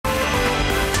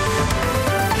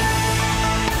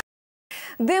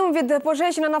Дим від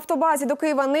пожежі на нафтобазі до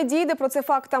Києва не дійде. Про це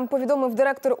фактам повідомив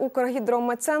директор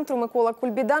Укргідрометцентру Микола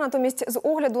Кульбіда. Натомість з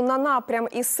огляду на напрям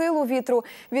і силу вітру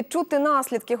відчути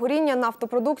наслідки горіння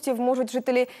нафтопродуктів можуть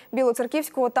жителі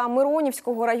Білоцерківського та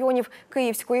Миронівського районів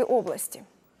Київської області.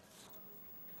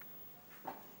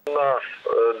 На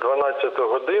 12-ту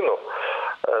годину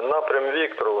напрям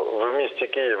вітру в місті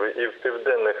Києві і в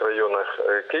південних районах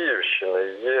Київщини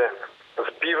є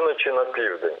з півночі на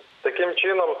південь. Таким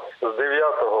чином, з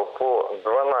 9 по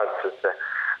 12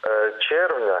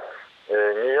 червня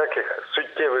ніяких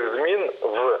суттєвих змін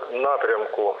в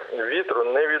напрямку вітру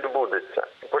не відбудеться.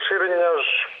 Поширення ж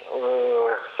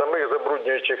самих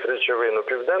забруднюючих речовин у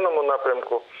південному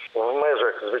напрямку в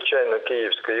межах, звичайно,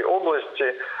 Київської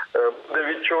області буде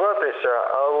відчуватися,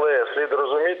 але слід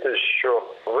розуміти, що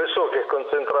високих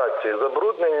концентрацій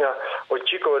забруднення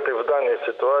очікувати в даній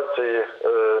ситуації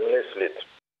не слід.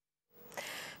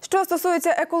 Що стосується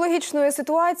екологічної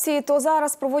ситуації, то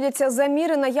зараз проводяться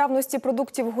заміри наявності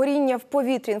продуктів горіння в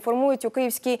повітрі, інформують у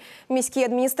Київській міській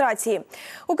адміністрації.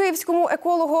 У Київському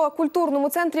еколого-культурному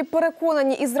центрі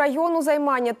переконані, із району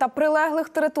займання та прилеглих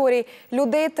територій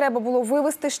людей треба було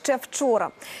вивезти ще вчора.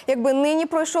 Якби нині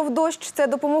пройшов дощ, це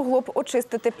допомогло б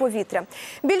очистити повітря.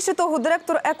 Більше того,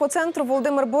 директор екоцентру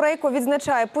Володимир Борейко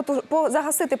відзначає,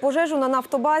 загасити пожежу на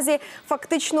нафтобазі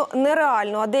фактично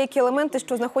нереально, а деякі елементи,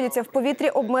 що знаходяться в повітрі,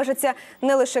 обмежаться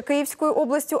не лише Київською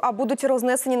областю, а будуть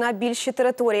рознесені на більші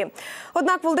території.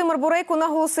 Однак Володимир Борейко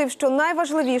наголосив, що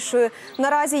найважливішою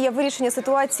наразі є вирішення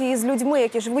ситуації з людьми,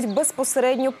 які живуть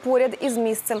безпосередньо поряд із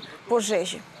місцем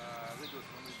пожежі.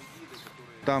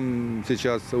 Там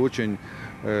сейчас очень,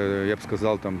 я бы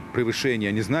сказал, там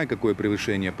превышение, не знаю, какое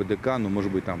превышение ПДК, но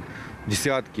может быть там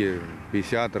десятки,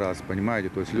 50 раз, понимаете,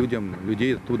 то есть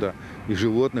людей оттуда и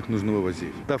животных нужно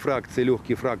вывозить. Та фракция,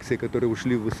 легкие фракции, которые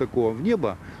ушли высоко в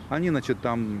небо, они, значит,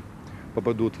 там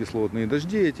попадут в кислотные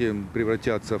дожди, эти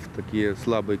превратятся в такие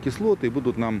слабые кислоты и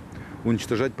будут нам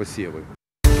уничтожать посевы.